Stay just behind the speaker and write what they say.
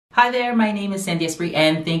Hi there, my name is Sandy Esprit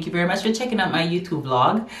and thank you very much for checking out my YouTube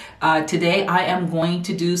vlog. Today I am going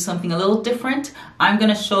to do something a little different. I'm going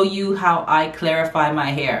to show you how I clarify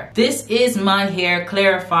my hair. This is my hair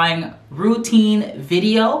clarifying routine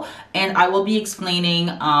video and I will be explaining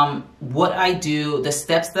what I do, the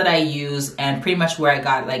steps that I use, and pretty much where I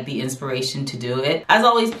got like the inspiration to do it. As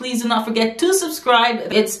always, please do not forget to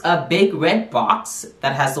subscribe. It's a big red box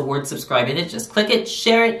that has the word subscribe in it. Just click it,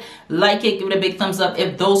 share it, like it, give it a big thumbs up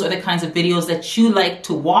if those are the kinds of videos that you like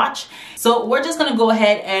to watch. So we're just gonna go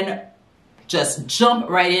ahead and just jump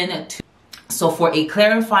right in. So for a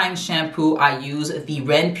clarifying shampoo, I use the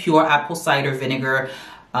Ren Pure Apple Cider Vinegar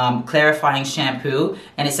clarifying shampoo,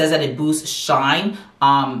 and it says that it boosts shine.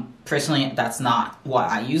 Personally, that's not why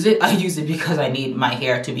I use it. I use it because I need my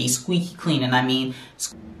hair to be squeaky clean, and I mean,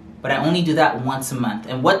 but I only do that once a month.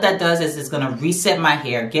 And what that does is it's gonna reset my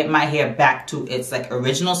hair, get my hair back to its like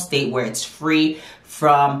original state where it's free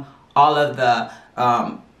from all of the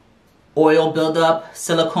oil buildup,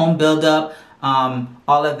 silicone buildup,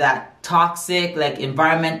 all of that toxic, like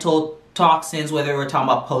environmental toxins, whether we're talking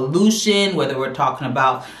about pollution, whether we're talking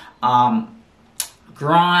about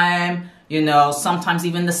grime, you know, sometimes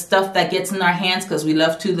even the stuff that gets in our hands because we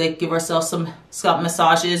love to like give ourselves some scalp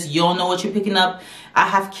massages. You don't know what you're picking up. I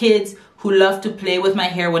have kids who love to play with my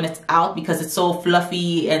hair when it's out because it's so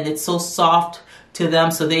fluffy and it's so soft to them,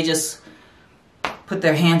 so they just put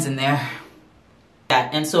their hands in there.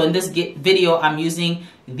 And so in this video, I'm using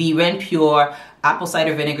the Ren Pure Apple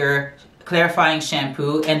Cider Vinegar clarifying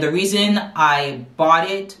shampoo, and the reason I bought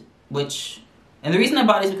it,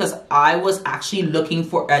 is because I was actually looking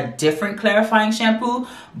for a different clarifying shampoo,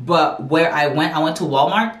 but where I went to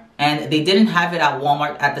Walmart and they didn't have it at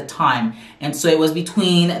Walmart at the time, and so it was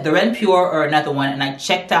between the Ren Pure or another one, and I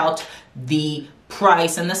checked out the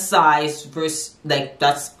price and the size versus like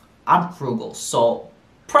I'm frugal, so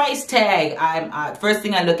price tag. First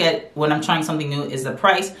thing I look at when I'm trying something new is the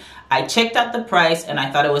price. I checked out the price and I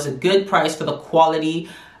thought it was a good price for the quality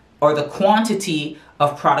or the quantity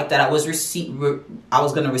of product that I was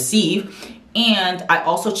going to receive. And I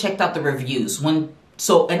also checked out the reviews. And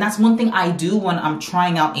that's one thing I do when I'm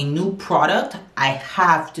trying out a new product. I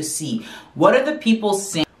have to see, what are the people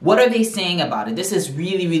saying? What are they saying about it? This is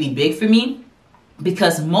really, really big for me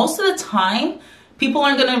because most of the time people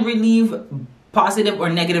aren't going to leave positive or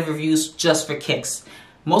negative reviews just for kicks.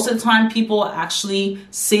 Most of the time people actually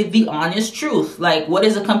say the honest truth. Like, what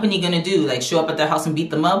is a company gonna do? Like, show up at their house and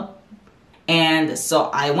beat them up? And so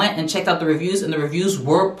I went and checked out the reviews, and the reviews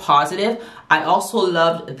were positive. I also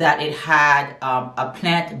loved that it had a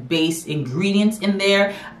plant-based ingredients in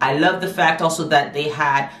there. I love the fact also that they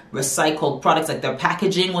had recycled products, like their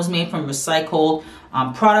packaging was made from recycled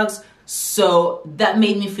products. So that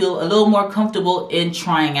made me feel a little more comfortable in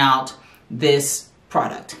trying out this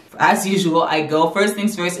product. As usual, I go, first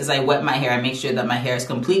things first is I wet my hair. I make sure that my hair is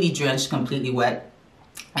completely drenched, completely wet.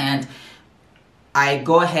 And I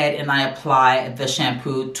go ahead and I apply the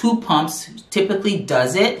shampoo. 2 pumps typically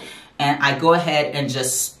does it. And I go ahead and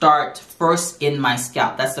just start first in my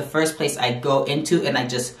scalp. That's the first place I go into, and I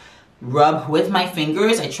just rub with my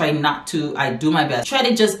fingers. I try not to, I do my best. Try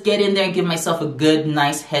to just get in there and give myself a good,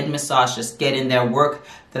 nice head massage. Just get in there, work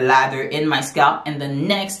the lather in my scalp. And then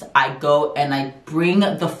next I go and I bring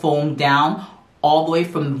the foam down all the way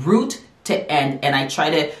from root to end. And I try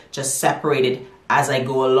to just separate it as I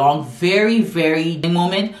go along. Very, very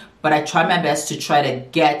moment, but I try my best to try to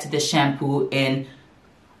get the shampoo in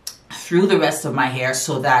through the rest of my hair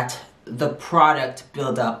so that the product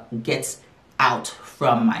buildup gets out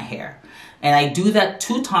from my hair. And I do that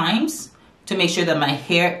 2 times to make sure that my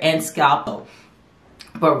hair and scalp.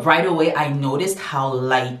 But right away I noticed how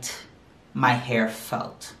light my hair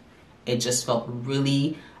felt. It just felt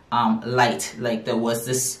really light, like there was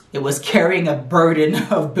this, it was carrying a burden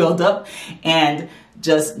of buildup, and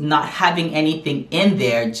just not having anything in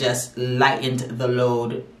there just lightened the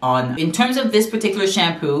load on. In terms of this particular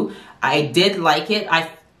shampoo, I did like it.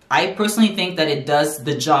 I personally think that it does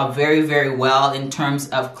the job very, very well in terms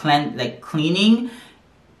of cleaning.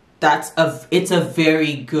 It's a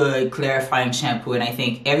very good clarifying shampoo, and I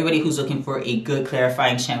think everybody who's looking for a good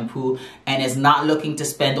clarifying shampoo and is not looking to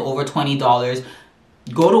spend over $20,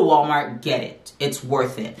 go to Walmart, get it. It's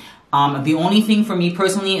worth it. The only thing for me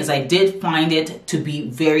personally is I did find it to be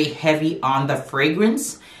very heavy on the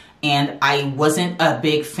fragrance, and I wasn't a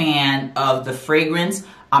big fan of the fragrance.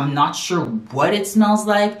 I'm not sure what it smells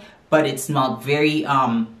like, but it smelled very,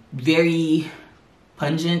 very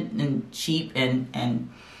pungent and cheap, and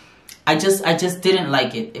I just didn't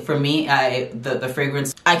like it. For me, the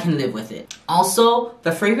fragrance, I can live with it. Also,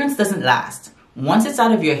 the fragrance doesn't last. Once it's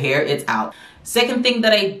out of your hair, it's out. Second thing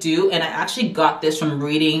that I do, and I actually got this from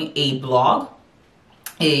reading a blog,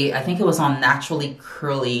 I think it was on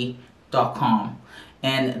naturallycurly.com.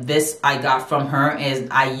 And this I got from her is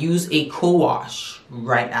I use a co-wash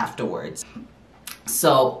right afterwards.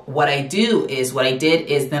 So what I did is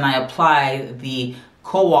then I apply the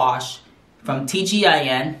co-wash from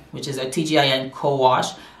TGIN, which is a TGIN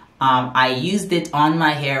co-wash. I used it on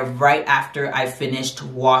my hair right after I finished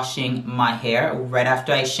washing my hair, right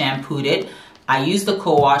after I shampooed it. I used the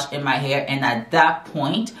co-wash in my hair, and at that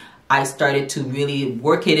point, I started to really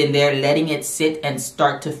work it in there, letting it sit and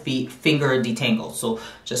start to finger detangle. So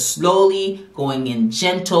just slowly going in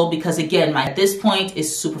gentle, because again, at this point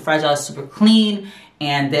is super fragile, super clean,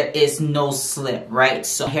 and there is no slip, right?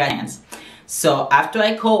 So hair hands. So after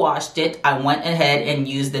I co-washed it, I went ahead and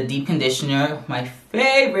used the deep conditioner, my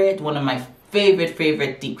favorite, one of my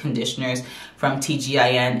favorite deep conditioners from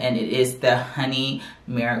TGIN, and it is the Honey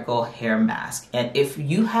Miracle Hair Mask. And if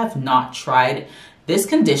you have not tried this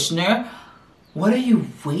conditioner, what are you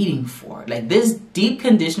waiting for? Like, this deep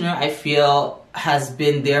conditioner, I feel, has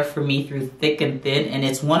been there for me through thick and thin, and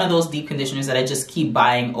it's one of those deep conditioners that I just keep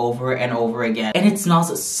buying over and over again, and it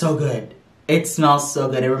smells so good. It smells so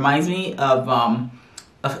good. It reminds me of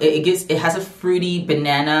it has a fruity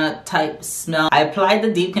banana type smell. I applied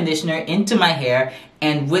the deep conditioner into my hair,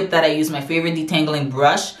 and with that I use my favorite detangling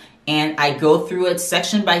brush, and I go through it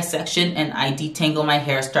section by section, and I detangle my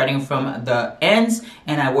hair starting from the ends,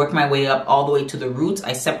 and I work my way up all the way to the roots.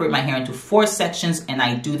 I separate my hair into 4 sections, and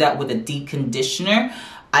I do that with a deep conditioner.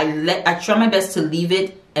 I try my best to leave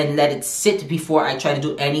it and let it sit before I try to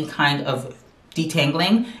do any kind of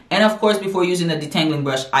detangling. And of course, before using the detangling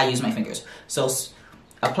brush, I use my fingers. So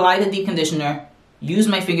apply the deep conditioner, use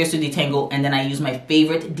my fingers to detangle, and then I use my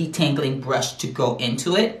favorite detangling brush to go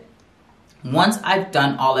into it. Once I've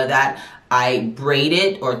done all of that, I braid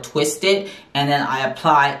it or twist it, and then I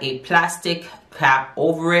apply a plastic cap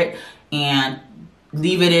over it and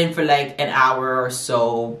leave it in for like an hour or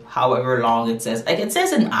so, however long it says. Like, it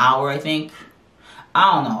says an hour, I think.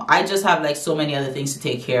 I don't know. I just have like so many other things to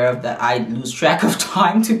take care of that I lose track of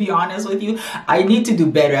time, to be honest with you. I need to do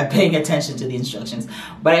better at paying attention to the instructions.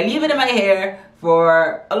 But I leave it in my hair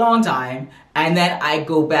for a long time, and then I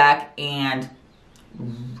go back and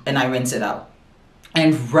I rinse it out.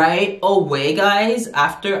 And right away, guys,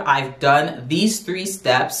 after I've done these 3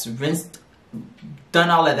 steps, rinsed, done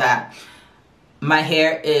all of that, my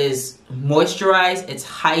hair is moisturized, it's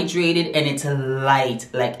hydrated, and it's light.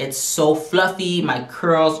 Like, it's so fluffy. My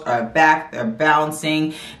curls are back, they're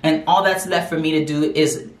bouncing, and all that's left for me to do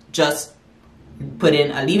is just put in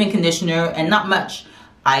a leave-in conditioner, and not much.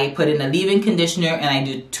 I put in a leave-in conditioner, and I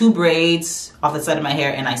do 2 braids off the side of my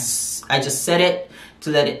hair, and I just set it to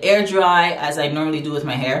let it air dry as I normally do with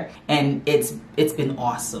my hair, and it's been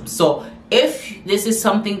awesome. So if this is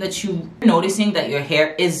something that you're noticing that your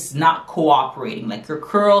hair is not cooperating, like your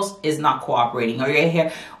curls is not cooperating, or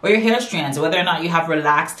your hair strands, whether or not you have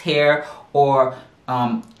relaxed hair, or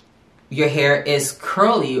your hair is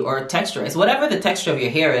curly or texturized, whatever the texture of your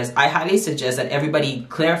hair is, I highly suggest that everybody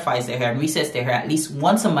clarifies their hair and resets their hair at least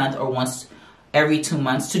once a month or once every 2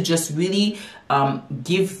 months, to just really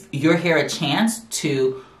give your hair a chance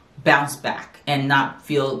to bounce back and not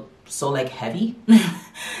feel so like heavy.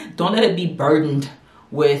 Don't let it be burdened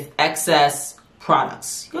with excess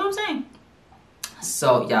products. You know what I'm saying?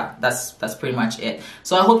 So yeah, that's pretty much it.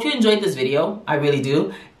 So I hope you enjoyed this video. I really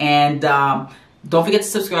do. And don't forget to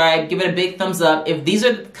subscribe, give it a big thumbs up. If these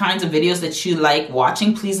are the kinds of videos that you like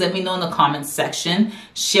watching, please let me know in the comments section.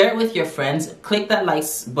 Share it with your friends. Click that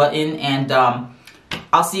likes button, and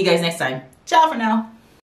I'll see you guys next time. Ciao for now.